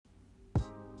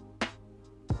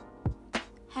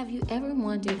Have you ever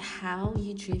wondered how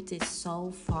you drifted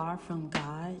so far from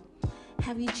God?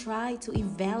 Have you tried to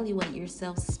evaluate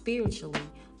yourself spiritually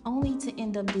only to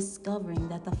end up discovering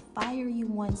that the fire you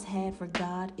once had for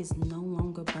God is no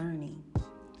longer burning?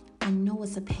 I know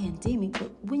it's a pandemic,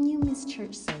 but when you miss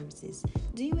church services,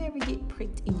 do you ever get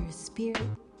pricked in your spirit?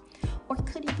 Or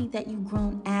could it be that you've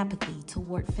grown apathy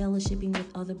toward fellowshipping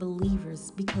with other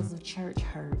believers because of church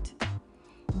hurt?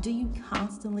 Do you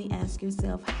constantly ask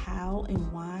yourself how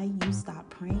and why you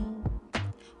stopped praying?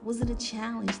 Was it a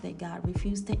challenge that God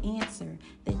refused to answer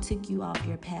that took you off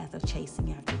your path of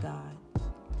chasing after God?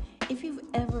 If you've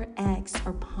ever asked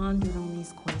or pondered on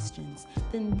these questions,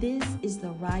 then this is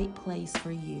the right place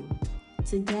for you.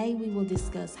 Today we will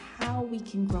discuss how we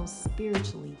can grow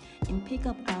spiritually and pick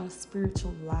up our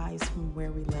spiritual lives from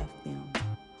where we left them.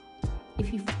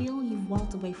 If you feel you've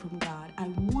walked away from God, I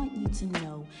want you to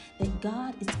know that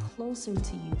God is closer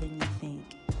to you than you think.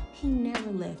 He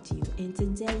never left you, and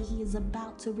today He is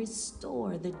about to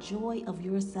restore the joy of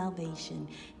your salvation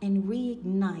and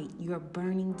reignite your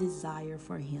burning desire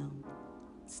for Him.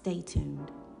 Stay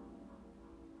tuned.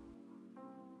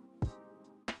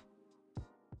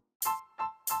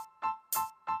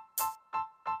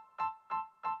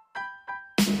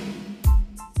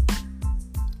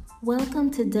 Welcome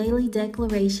to Daily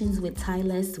Declarations with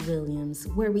Tyless Williams,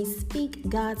 where we speak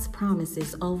God's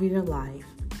promises over your life.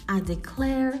 I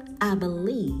declare, I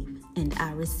believe, and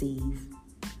I receive.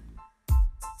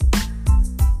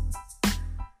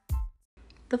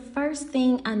 The first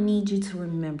thing I need you to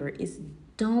remember is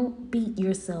don't beat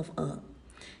yourself up.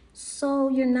 So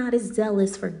you're not as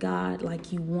zealous for God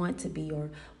like you want to be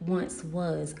or once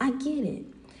was. I get it.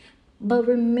 But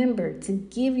remember to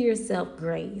give yourself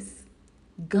grace.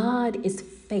 God is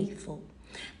faithful.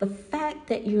 The fact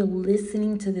that you're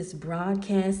listening to this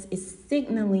broadcast is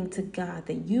signaling to God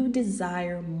that you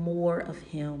desire more of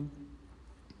Him.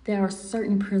 There are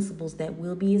certain principles that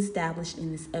will be established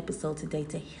in this episode today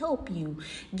to help you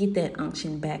get that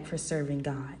unction back for serving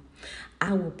God.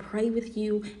 I will pray with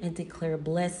you and declare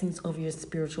blessings over your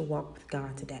spiritual walk with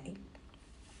God today.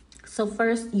 So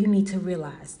first, you need to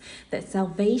realize that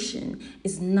salvation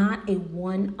is not a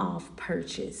one-off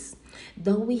purchase.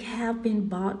 Though we have been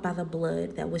bought by the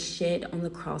blood that was shed on the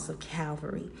cross of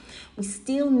Calvary, we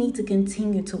still need to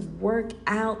continue to work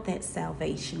out that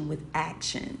salvation with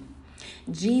action.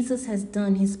 Jesus has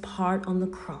done His part on the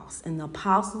cross, and the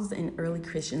apostles and early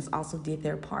Christians also did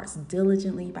their parts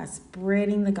diligently by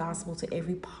spreading the gospel to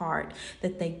every part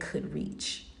that they could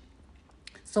reach.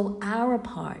 So our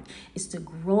part is to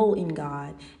grow in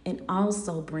God and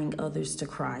also bring others to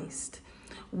Christ.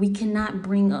 We cannot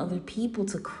bring other people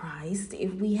to Christ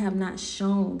if we have not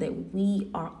shown that we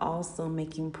are also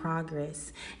making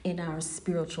progress in our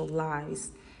spiritual lives,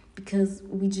 because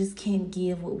we just can't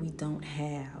give what we don't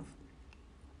have.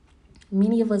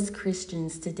 Many of us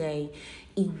Christians today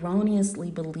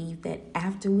erroneously believe that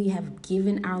after we have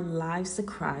given our lives to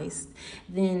Christ,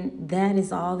 then that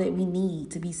is all that we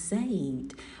need to be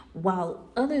saved, while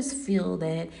others feel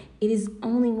that it is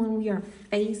only when we are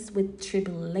faced with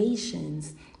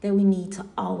tribulations that we need to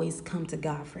always come to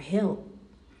God for help.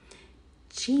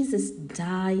 Jesus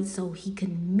died so He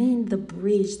could mend the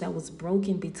bridge that was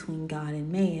broken between God and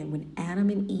man when Adam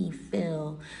and Eve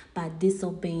fell by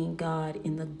disobeying God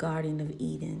in the Garden of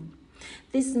Eden.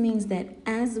 This means that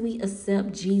as we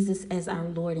accept Jesus as our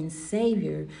Lord and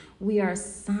Savior, we are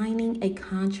signing a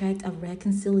contract of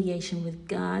reconciliation with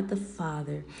God the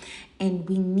Father, and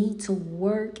we need to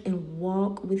work and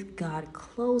walk with God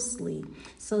closely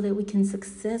so that we can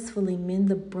successfully mend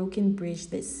the broken bridge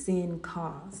that sin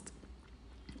caused.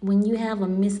 When you have a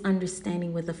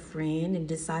misunderstanding with a friend and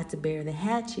decide to bury the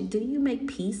hatchet, do you make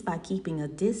peace by keeping a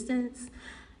distance?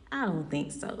 I don't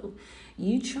think so.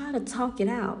 You try to talk it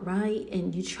out, right?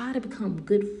 And you try to become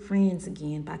good friends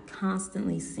again by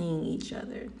constantly seeing each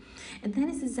other. And that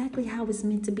is exactly how it's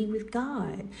meant to be with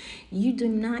God. You do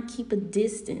not keep a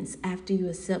distance after you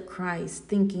accept Christ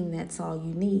thinking that's all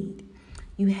you need.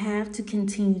 You have to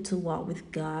continue to walk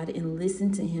with God and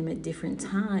listen to Him at different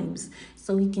times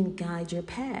so He can guide your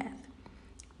path.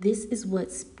 This is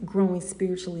what growing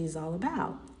spiritually is all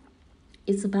about.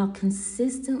 It's about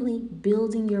consistently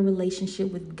building your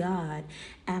relationship with God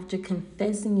after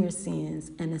confessing your sins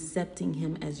and accepting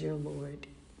Him as your Lord.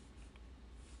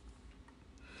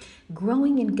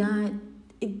 Growing in God,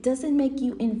 it doesn't make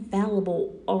you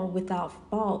infallible or without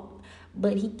fault,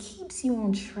 but He keeps you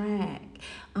on track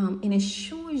and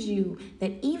assures you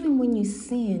that even when you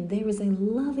sin, there is a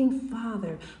loving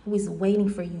Father who is waiting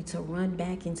for you to run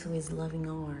back into His loving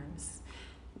arms.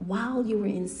 While you were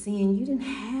in sin, you didn't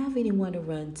have anyone to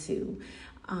run to.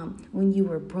 when you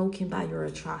were broken by your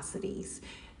atrocities.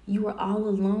 You were all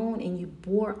alone and you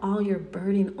bore all your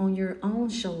burden on your own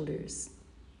shoulders.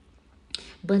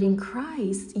 But in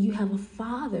Christ, you have a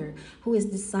Father who has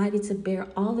decided to bear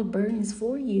all the burdens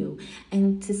for you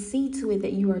and to see to it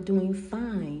that you are doing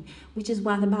fine, which is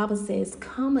why the Bible says,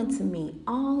 "Come unto me,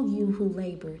 all you who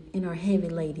labor and are heavy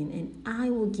laden, and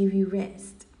I will give you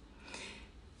rest."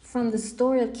 From the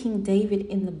story of King David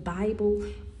in the Bible,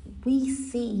 we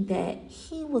see that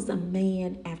he was a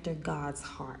man after God's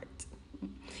heart.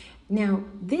 Now,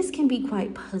 this can be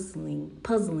quite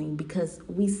puzzling because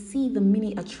we see the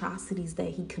many atrocities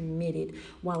that he committed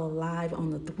while alive on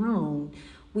the throne,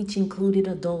 which included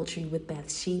adultery with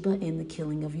Bathsheba and the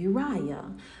killing of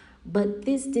Uriah. But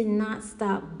this did not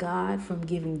stop God from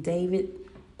giving David,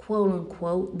 quote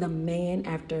unquote, the man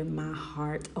after my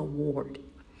heart award.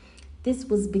 This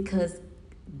was because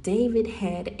David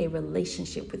had a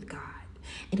relationship with God,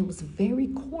 and it was a very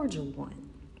cordial one.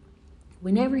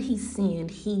 Whenever he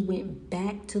sinned, he went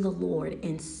back to the Lord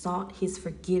and sought his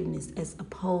forgiveness as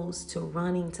opposed to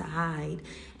running to hide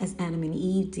as Adam and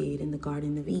Eve did in the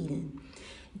Garden of Eden.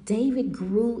 David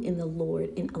grew in the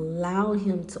Lord and allowed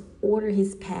him to order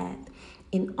his path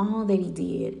in all that he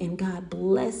did, and God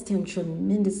blessed him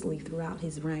tremendously throughout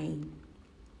his reign.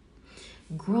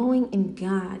 Growing in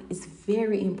God is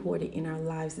very important in our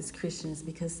lives as Christians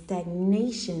because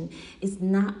stagnation is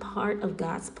not part of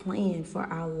God's plan for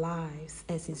our lives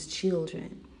as his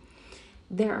children.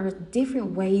 There are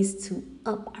different ways to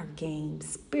up our game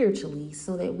spiritually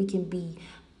so that we can be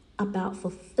about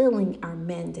fulfilling our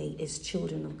mandate as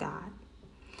children of God.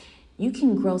 You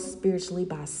can grow spiritually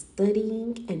by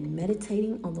studying and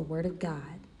meditating on the Word of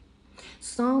God.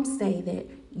 Psalms say that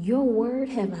your word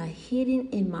have I hidden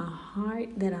in my heart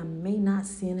that I may not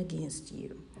sin against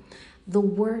you. The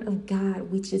Word of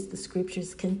God, which is the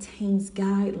scriptures, contains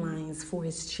guidelines for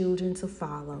his children to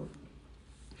follow.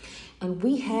 And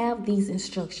we have these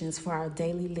instructions for our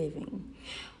daily living.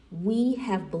 We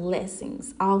have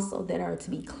blessings also that are to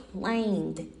be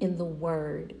claimed in the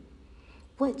Word.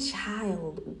 What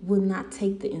child will not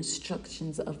take the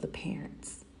instructions of the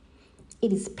parents?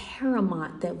 It is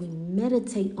paramount that we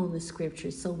meditate on the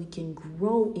scriptures so we can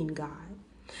grow in God.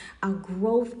 Our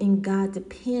growth in God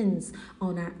depends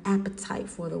on our appetite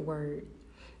for the word.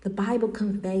 The Bible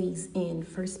conveys in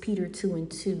 1 Peter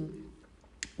 2:2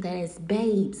 that as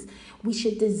babes, we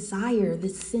should desire the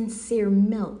sincere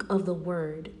milk of the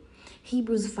word.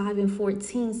 Hebrews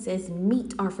 5:14 says,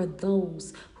 meat are for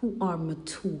those who are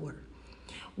mature.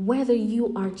 Whether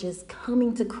you are just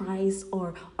coming to Christ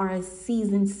or are a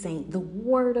seasoned saint, the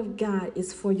Word of God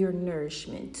is for your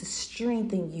nourishment, to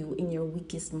strengthen you in your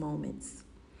weakest moments.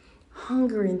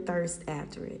 Hunger and thirst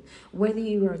after it. Whether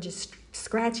you are just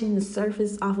scratching the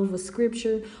surface off of a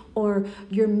scripture or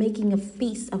you're making a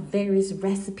feast of various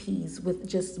recipes with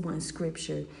just one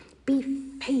scripture, be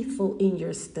faithful in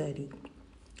your study.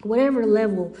 Whatever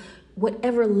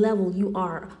level you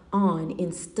are on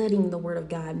in studying the Word of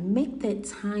God, make that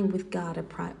time with God a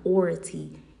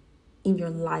priority in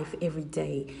your life every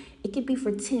day. It could be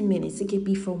for 10 minutes. It could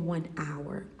be for 1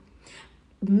 hour.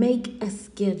 Make a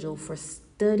schedule for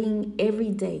studying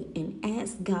every day and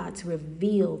ask God to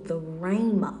reveal the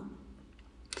rhema,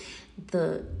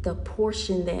 the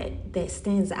portion that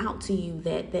stands out to you,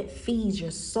 that feeds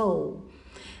your soul.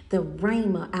 The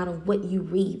rhema out of what you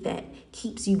read that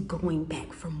keeps you going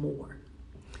back for more.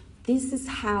 This is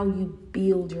how you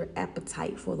build your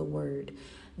appetite for the word.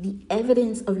 The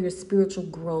evidence of your spiritual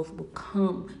growth will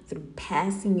come through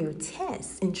passing your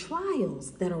tests and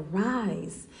trials that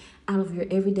arise out of your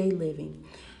everyday living.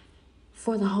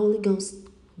 For the Holy Ghost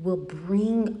will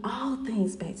bring all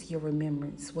things back to your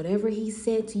remembrance, whatever he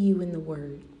said to you in the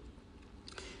word.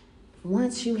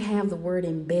 Once you have the word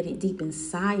embedded deep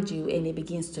inside you and it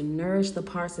begins to nourish the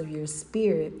parts of your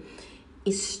spirit,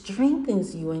 it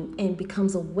strengthens you and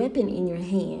becomes a weapon in your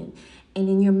hand and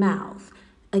in your mouth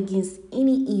against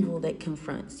any evil that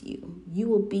confronts you. You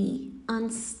will be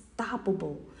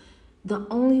unstoppable. The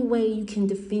only way you can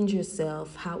defend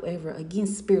yourself, however,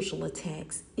 against spiritual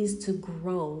attacks is to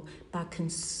grow by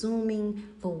consuming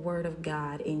the Word of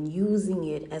God and using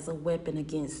it as a weapon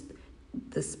against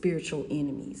the spiritual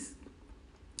enemies.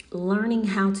 Learning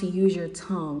how to use your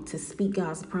tongue to speak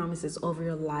God's promises over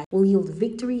your life will yield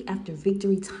victory after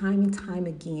victory time and time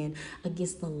again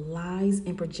against the lies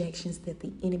and projections that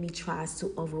the enemy tries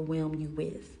to overwhelm you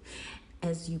with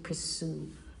as you pursue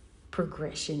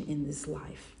progression in this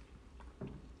life.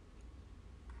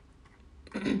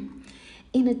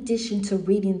 In addition to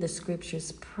reading the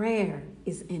scriptures, prayer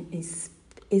is an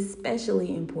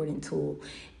especially important tool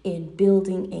in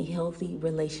building a healthy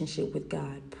relationship with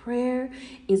God. Prayer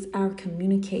is our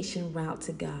communication route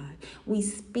to God. We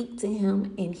speak to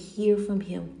Him and hear from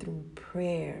Him through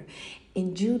prayer.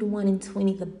 In Jude 1 and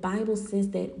 20, the Bible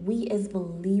says that we as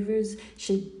believers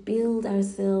should build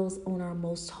ourselves on our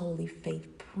most holy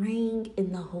faith, praying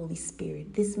in the Holy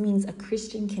Spirit. This means a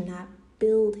Christian cannot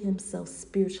build himself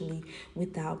spiritually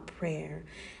without prayer.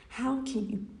 How can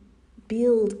you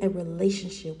build a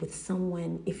relationship with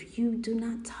someone if you do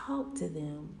not talk to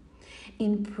them?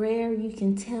 In prayer, you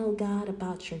can tell God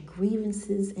about your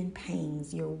grievances and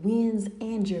pains, your wins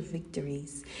and your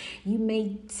victories. You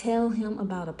may tell Him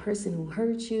about a person who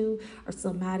hurt you or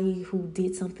somebody who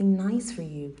did something nice for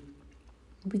you.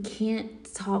 We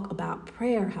can't talk about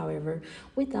prayer, however,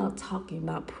 without talking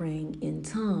about praying in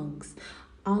tongues,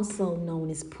 also known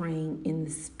as praying in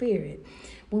the Spirit.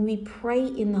 When we pray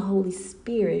in the Holy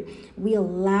Spirit, we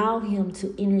allow Him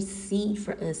to intercede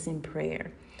for us in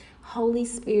prayer. Holy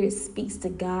Spirit speaks to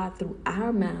God through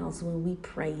our mouths when we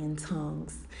pray in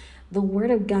tongues. The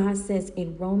Word of God says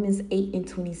in Romans 8 and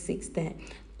 26 that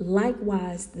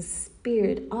likewise the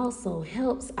Spirit also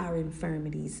helps our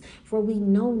infirmities, for we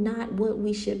know not what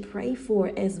we should pray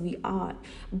for as we ought,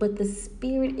 but the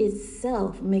Spirit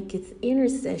itself maketh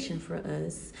intercession for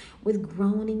us with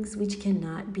groanings which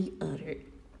cannot be uttered.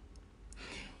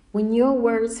 When your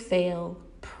words fail,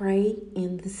 pray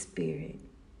in the Spirit.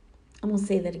 I'm going to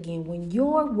say that again. When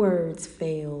your words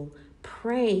fail,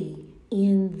 pray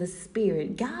in the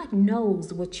Spirit. God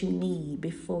knows what you need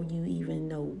before you even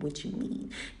know what you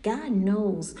need. God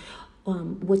knows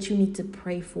what you need to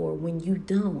pray for when you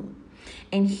don't.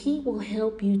 And He will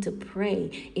help you to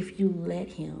pray if you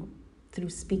let Him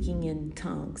through speaking in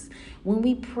tongues. When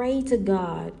we pray to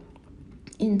God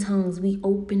in tongues, we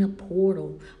open a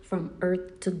portal from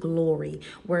earth to glory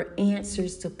where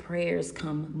answers to prayers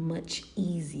come much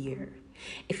easier.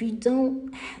 If you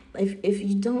don't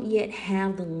yet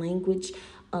have the language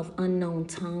of unknown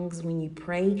tongues when you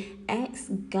pray, ask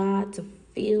God to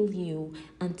fill you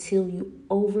until you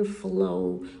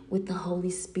overflow with the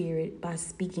Holy Spirit by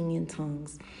speaking in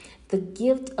tongues. The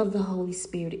gift of the Holy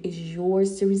Spirit is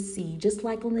yours to receive, just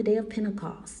like on the day of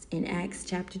Pentecost in Acts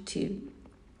chapter 2.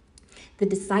 The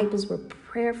disciples were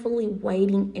prayerfully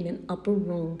waiting in an upper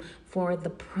room for the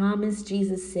promise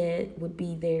Jesus said would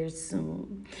be theirs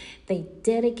soon. They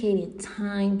dedicated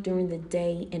time during the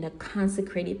day in a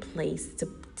consecrated place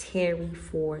to tarry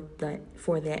for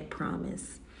that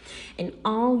promise. And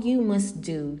all you must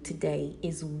do today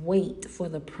is wait for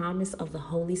the promise of the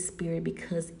Holy Spirit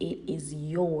because it is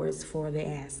yours for the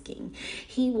asking.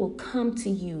 He will come to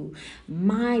you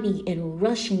mighty and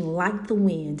rushing like the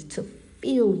wind to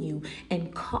fill you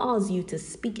and cause you to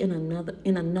speak in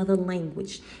another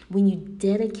language when you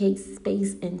dedicate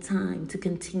space and time to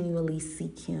continually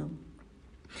seek Him.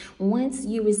 Once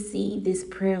you receive this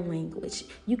prayer language,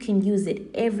 you can use it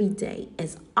every day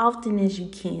as often as you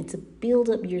can to build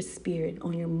up your spirit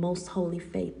on your most holy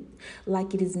faith,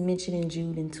 like it is mentioned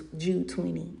in Jude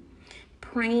 20.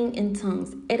 Praying in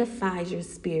tongues edifies your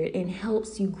spirit and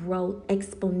helps you grow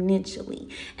exponentially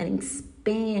and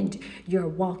expand your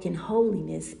walk in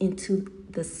holiness into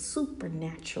the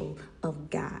supernatural of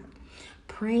God.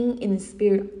 Praying in the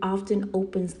Spirit often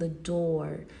opens the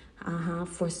door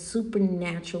for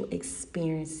supernatural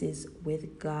experiences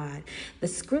with God. The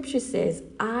scripture says,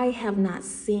 I have not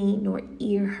seen nor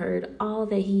ear heard all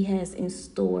that He has in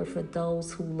store for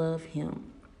those who love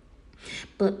Him.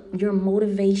 But your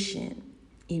motivation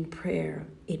in prayer,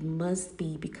 it must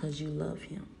be because you love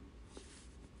Him.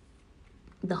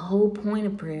 The whole point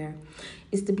of prayer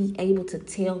is to be able to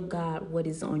tell God what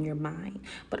is on your mind,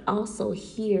 but also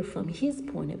hear from His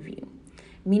point of view.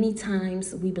 Many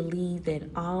times we believe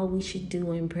that all we should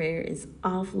do in prayer is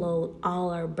offload all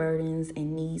our burdens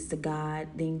and needs to God,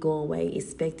 then go away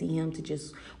expecting Him to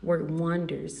just work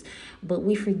wonders. But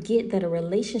we forget that a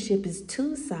relationship is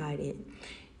two-sided.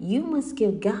 You must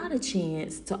give God a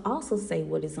chance to also say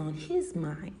what is on His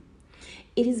mind.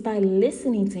 It is by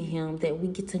listening to Him that we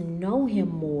get to know Him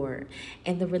more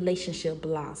and the relationship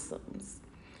blossoms.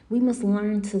 We must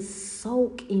learn to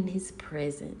soak in His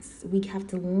presence. We have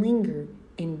to linger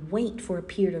and wait for a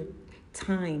period of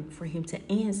time for Him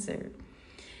to answer.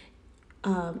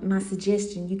 My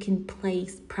suggestion, you can play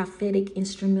prophetic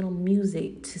instrumental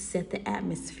music to set the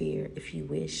atmosphere if you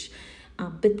wish.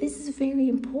 But this is very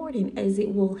important as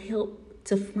it will help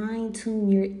to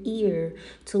fine-tune your ear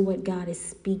to what God is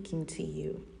speaking to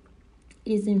you.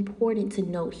 It is important to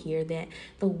note here that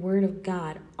the Word of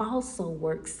God also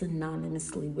works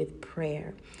synonymously with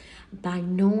prayer. By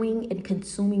knowing and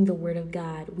consuming the Word of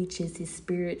God, which is His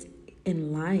Spirit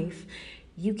in life,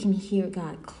 you can hear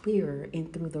God clearer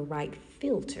and through the right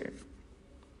filter.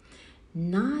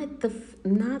 Not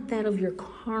that of your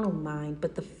carnal mind,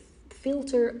 but the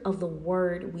filter of the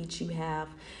word which you have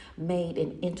made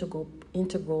an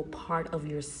integral part of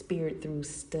your spirit through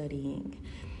studying.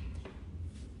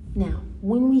 Now,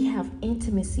 when we have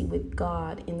intimacy with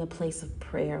God in the place of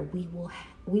prayer, we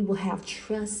will have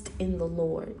trust in the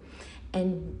Lord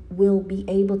and will be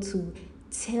able to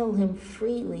tell him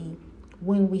freely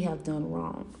when we have done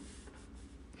wrong.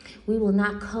 We will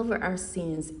not cover our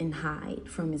sins and hide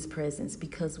from his presence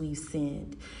because we've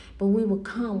sinned, but we will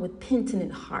come with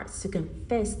penitent hearts to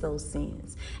confess those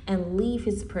sins and leave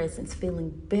his presence feeling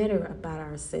better about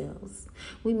ourselves.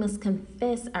 We must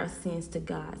confess our sins to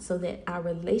God so that our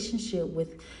relationship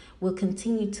will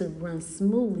continue to run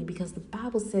smoothly, because the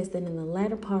Bible says that in the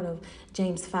latter part of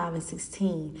James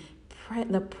 5:16,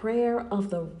 the prayer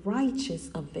of the righteous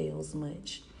avails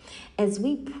much. As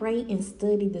we pray and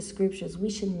study the scriptures, we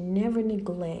should never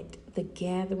neglect the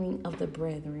gathering of the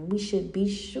brethren. We should be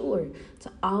sure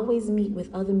to always meet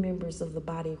with other members of the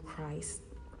body of Christ.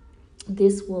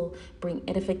 This will bring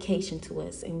edification to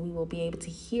us, and we will be able to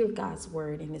hear God's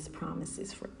word and his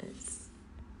promises for us.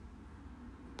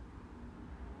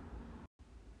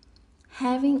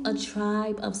 Having a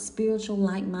tribe of spiritual,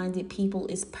 like-minded people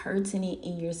is pertinent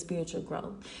in your spiritual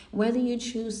growth. Whether you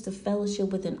choose to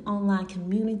fellowship with an online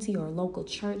community or local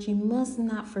church, you must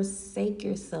not forsake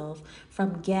yourself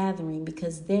from gathering,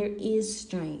 because there is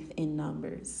strength in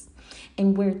numbers.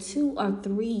 And where 2 or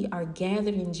 3 are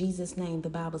gathered in Jesus' name, the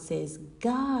Bible says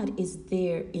God is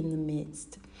there in the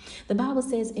midst. The Bible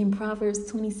says in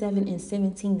Proverbs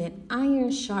 27:17 that iron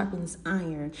sharpens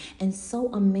iron, and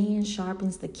so a man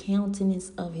sharpens the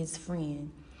countenance of his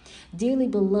friend. Dearly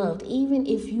beloved, even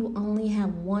if you only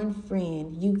have one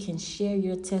friend you can share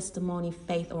your testimony,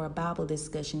 faith, or a Bible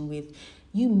discussion with,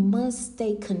 you must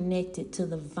stay connected to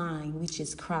the vine, which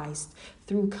is Christ,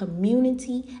 through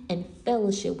community and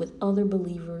fellowship with other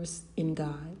believers in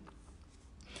God.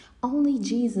 Only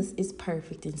Jesus is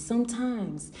perfect, and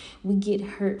sometimes we get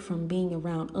hurt from being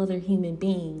around other human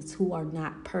beings who are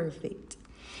not perfect.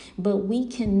 But we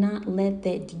cannot let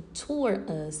that detour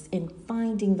us in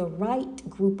finding the right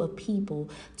group of people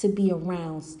to be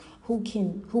around who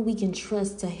we can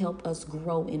trust to help us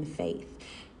grow in faith.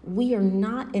 We are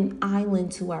not an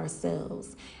island to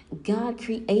ourselves. God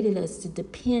created us to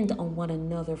depend on one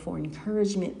another for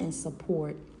encouragement and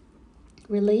support.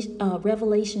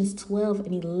 Revelations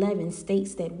 12:11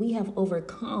 states that we have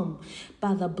overcome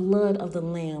by the blood of the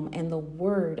Lamb and the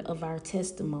word of our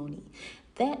testimony.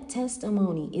 That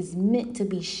testimony is meant to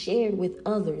be shared with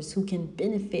others who can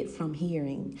benefit from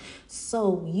hearing.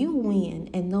 So you win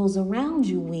and those around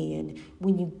you win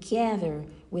when you gather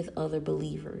with other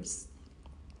believers.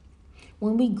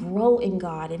 When we grow in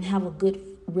God and have a good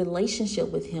relationship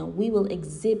with him, we will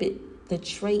exhibit the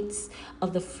traits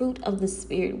of the fruit of the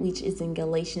Spirit, which is in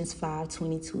Galatians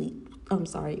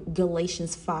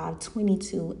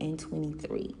 5:22 and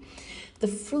 23. The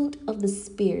fruit of the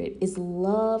Spirit is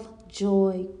love,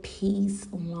 joy, peace,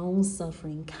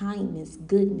 long-suffering, kindness,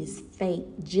 goodness, faith,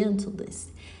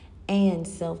 gentleness, and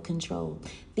self-control.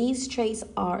 These traits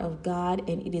are of God,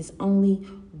 and it is only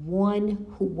one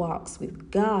who walks with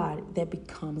God that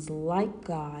becomes like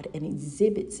God and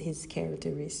exhibits his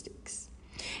characteristics.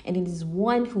 And it is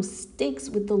one who sticks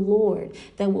with the Lord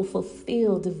that will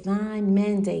fulfill divine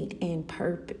mandate and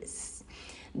purpose.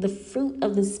 The fruit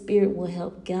of the Spirit will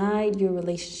help guide your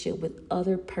relationship with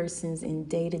other persons in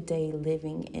day-to-day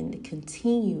living and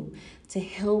continue to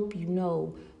help you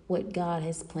know what God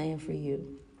has planned for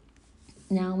you.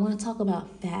 Now, I want to talk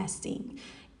about fasting.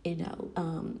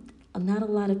 Not a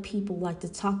lot of people like to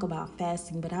talk about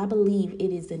fasting, but I believe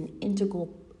it is an integral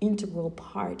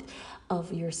part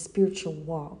of your spiritual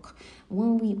walk.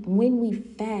 When we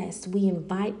fast, we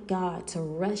invite God to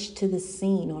rush to the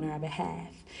scene on our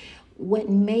behalf. What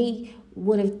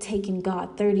would have taken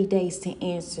God 30 days to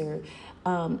answer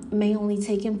may only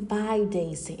take him 5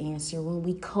 days to answer when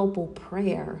we couple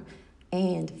prayer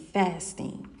and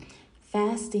fasting.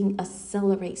 Fasting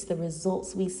accelerates the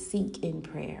results we seek in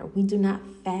prayer. We do not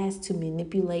fast to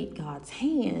manipulate God's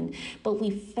hand, but we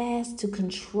fast to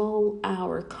control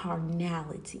our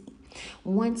carnality.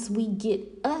 Once we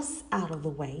get us out of the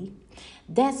way,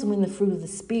 that's when the fruit of the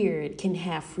Spirit can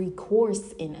have free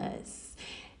course in us.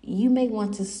 You may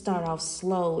want to start off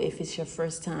slow if it's your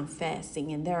first time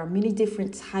fasting, and there are many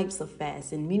different types of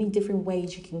fasting, many different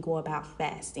ways you can go about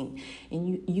fasting,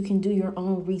 and you can do your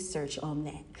own research on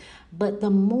that. But the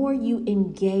more you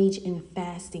engage in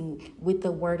fasting with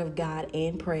the Word of God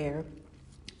and prayer,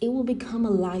 It will become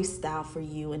a lifestyle for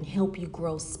you and help you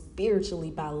grow spiritually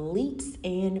by leaps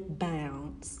and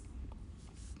bounds.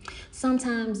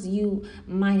 Sometimes you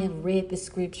might have read the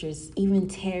scriptures, even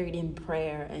tarried in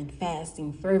prayer and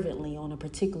fasting fervently on a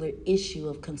particular issue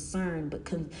of concern,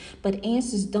 but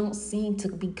answers don't seem to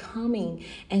be coming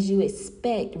as you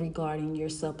expect regarding your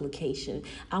supplication.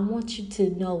 I want you to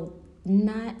know,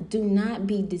 do not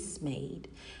be dismayed.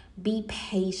 Be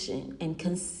patient and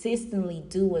consistently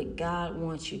do what God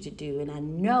wants you to do. And I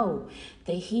know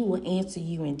that He will answer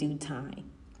you in due time.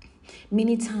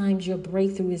 Many times your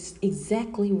breakthrough is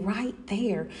exactly right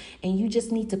there, and you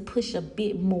just need to push a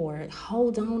bit more.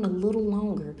 Hold on a little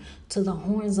longer to the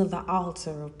horns of the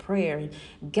altar of prayer.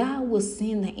 God will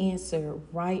send the answer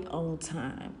right on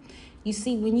time. You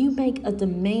see, when you make a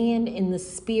demand in the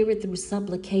spirit through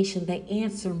supplication, the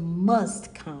answer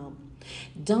must come.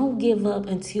 Don't give up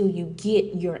until you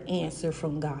get your answer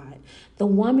from God. The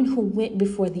woman who went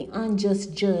before the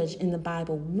unjust judge in the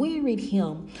Bible wearied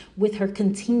him with her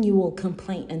continual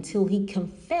complaint until he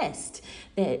confessed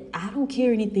that I don't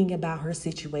care anything about her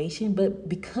situation, but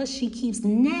because she keeps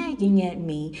nagging at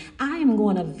me, I am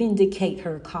going to vindicate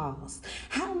her cause.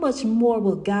 How much more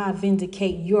will God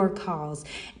vindicate your cause?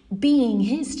 Being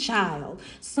His child,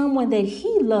 someone that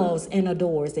He loves and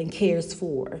adores and cares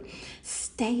for.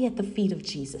 Stay at the feet of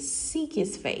Jesus. Seek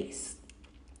His face.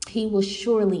 He will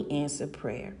surely answer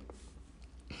prayer.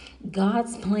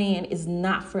 God's plan is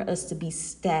not for us to be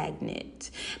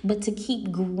stagnant, but to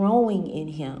keep growing in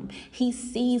Him. He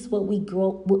sees what we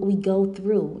go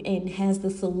through and has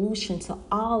the solution to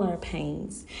all our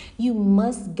pains. You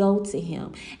must go to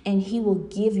Him, and He will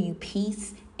give you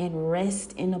peace and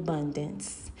rest in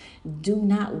abundance. Do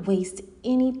not waste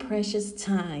any precious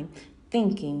time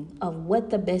thinking of what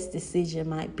the best decision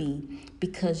might be,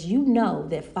 because you know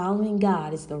that following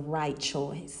God is the right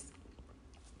choice.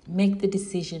 Make the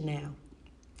decision now,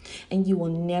 and you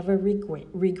will never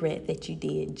regret that you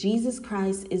did. Jesus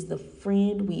Christ is the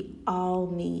friend we all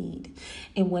need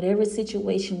in whatever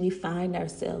situation we find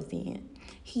ourselves in.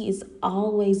 He is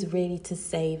always ready to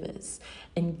save us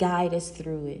and guide us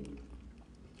through it.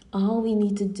 All we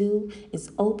need to do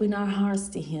is open our hearts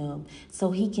to Him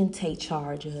so He can take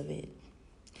charge of it.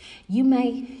 You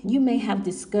may have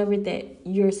discovered that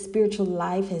your spiritual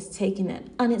life has taken an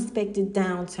unexpected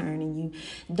downturn and you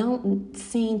don't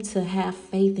seem to have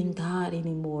faith in God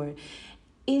anymore.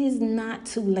 It is not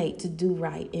too late to do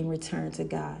right and return to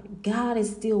God. God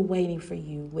is still waiting for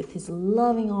you with His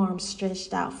loving arms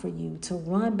stretched out for you to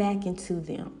run back into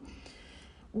them.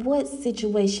 What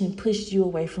situation pushed you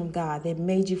away from God that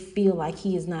made you feel like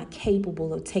He is not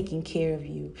capable of taking care of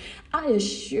you? I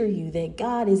assure you that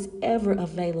God is ever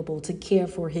available to care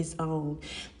for His own.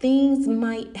 Things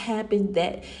might happen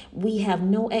that we have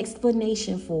no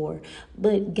explanation for,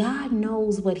 but God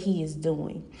knows what He is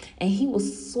doing, and He will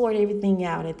sort everything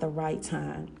out at the right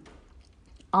time.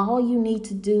 All you need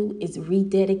to do is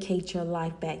rededicate your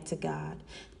life back to God.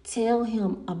 Tell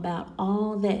Him about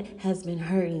all that has been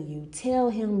hurting you. Tell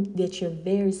Him that you're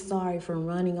very sorry for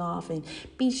running off, and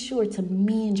be sure to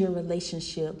mend your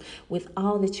relationship with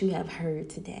all that you have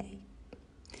heard today.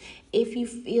 If you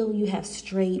feel you have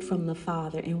strayed from the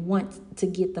Father and want to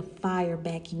get the fire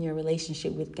back in your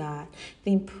relationship with God,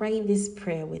 then pray this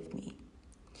prayer with me.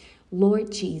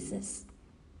 Lord Jesus,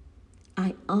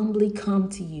 I humbly come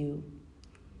to you,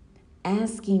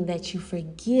 asking that you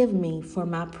forgive me for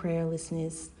my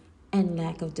prayerlessness and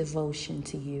lack of devotion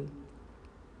to you.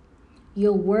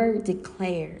 Your word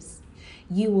declares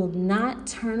you will not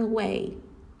turn away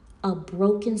a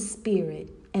broken spirit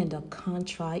and a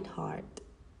contrite heart.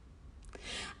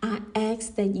 I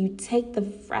ask that you take the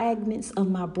fragments of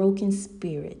my broken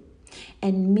spirit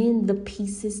and mend the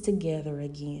pieces together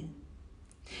again.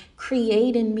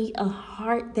 Create in me a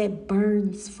heart that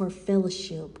burns for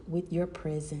fellowship with your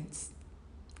presence.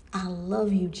 I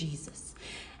love you, Jesus,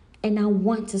 and I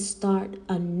want to start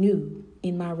anew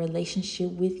in my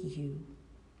relationship with you.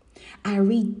 I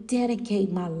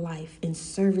rededicate my life in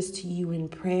service to you in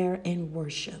prayer and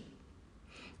worship.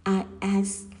 I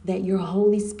ask that your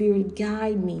Holy Spirit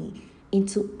guide me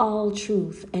into all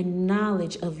truth and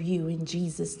knowledge of you in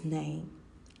Jesus' name.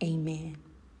 Amen.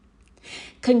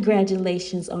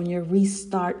 Congratulations on your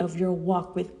restart of your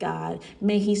walk with God.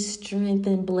 May He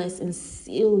strengthen, bless, and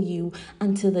seal you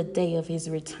until the day of His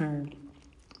return.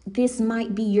 This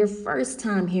might be your first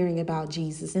time hearing about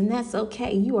Jesus, and that's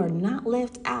okay. You are not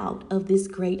left out of this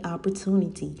great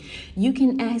opportunity. You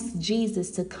can ask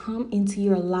Jesus to come into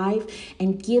your life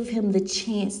and give Him the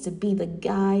chance to be the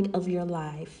guide of your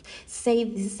life. Say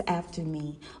this after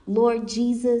me. Lord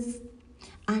Jesus,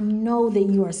 I know that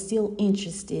you are still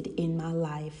interested in my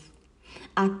life.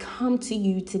 I come to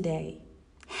you today.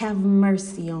 Have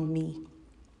mercy on me.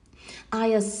 I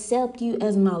accept you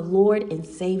as my Lord and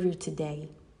Savior today.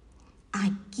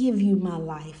 I give you my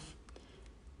life.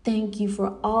 Thank you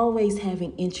for always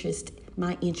having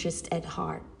my interest at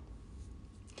heart.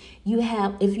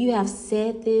 If you have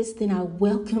said this, then I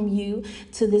welcome you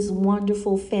to this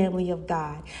wonderful family of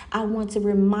God. I want to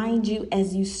remind you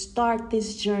as you start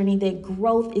this journey that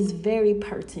growth is very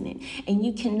pertinent, and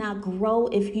you cannot grow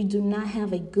if you do not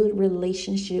have a good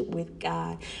relationship with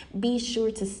God. Be sure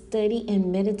to study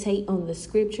and meditate on the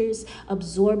scriptures,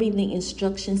 absorbing the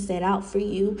instructions set out for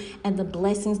you and the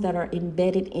blessings that are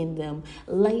embedded in them.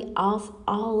 Lay off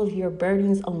all of your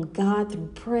burdens on God through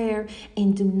prayer,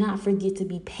 and do not forget to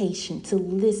be patient to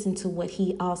listen to what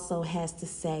he also has to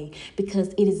say, because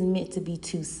it is meant to be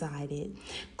two-sided.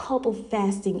 Couple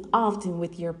fasting often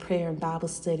with your prayer and Bible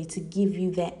study to give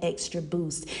you that extra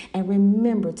boost. And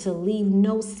remember to leave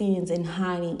no sins in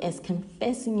hiding, as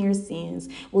confessing your sins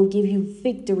will give you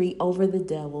victory over the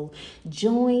devil.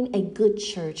 Join a good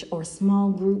church or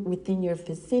small group within your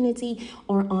vicinity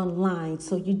or online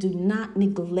so you do not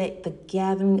neglect the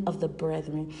gathering of the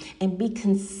brethren, and be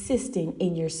consistent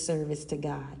in your service to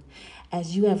God.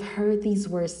 As you have heard these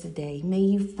words today, may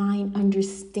you find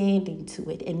understanding to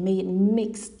it, and may it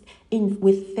mix in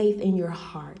with faith in your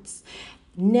hearts.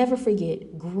 Never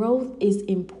forget, growth is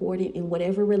important in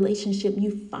whatever relationship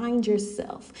you find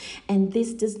yourself, and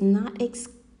this does not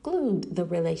exclude the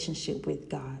relationship with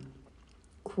God.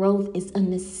 Growth is a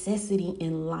necessity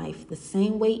in life, the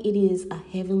same way it is a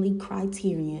heavenly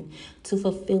criterion to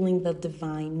fulfilling the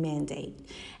divine mandate.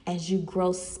 As you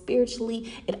grow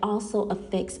spiritually, it also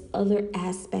affects other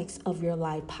aspects of your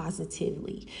life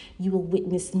positively. You will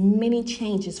witness many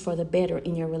changes for the better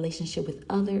in your relationship with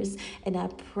others, and I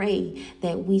pray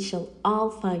that we shall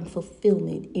all find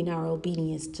fulfillment in our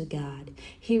obedience to God.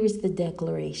 Here is the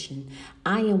declaration.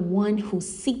 I am one who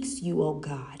seeks you, O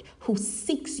God, who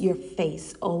seeks your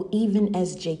face, even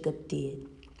as Jacob did.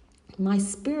 My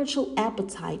spiritual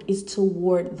appetite is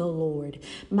toward the Lord.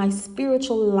 My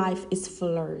spiritual life is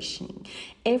flourishing.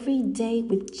 Every day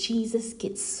with Jesus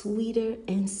gets sweeter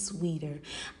and sweeter.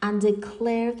 I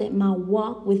declare that my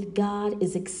walk with God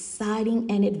is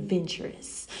exciting and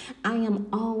adventurous. I am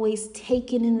always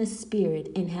taken in the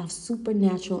Spirit and have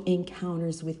supernatural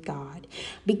encounters with God.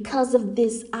 Because of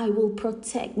this, I will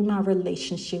protect my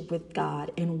relationship with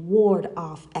God and ward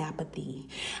off apathy.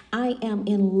 I am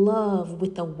in love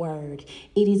with the Word.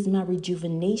 It is my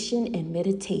rejuvenation and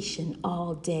meditation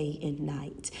all day and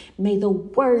night. May the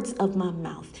words of my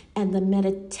mouth and the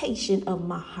meditation of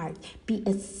my heart be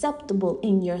acceptable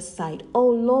in your sight, O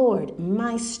Lord,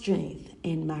 my strength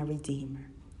and my Redeemer.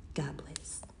 God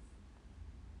bless.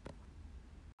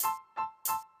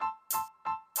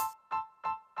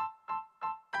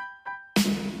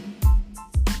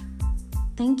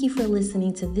 Thank you for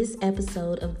listening to this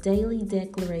episode of Daily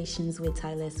Declarations with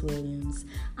Tyless Williams.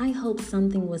 I hope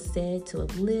something was said to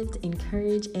uplift,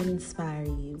 encourage, and inspire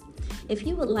you. If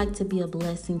you would like to be a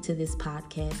blessing to this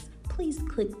podcast, please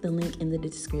click the link in the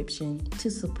description to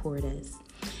support us.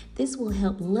 This will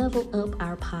help level up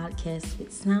our podcast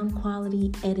with sound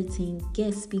quality, editing,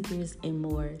 guest speakers, and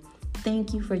more.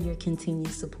 Thank you for your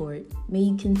continued support. May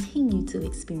you continue to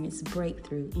experience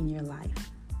breakthrough in your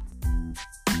life.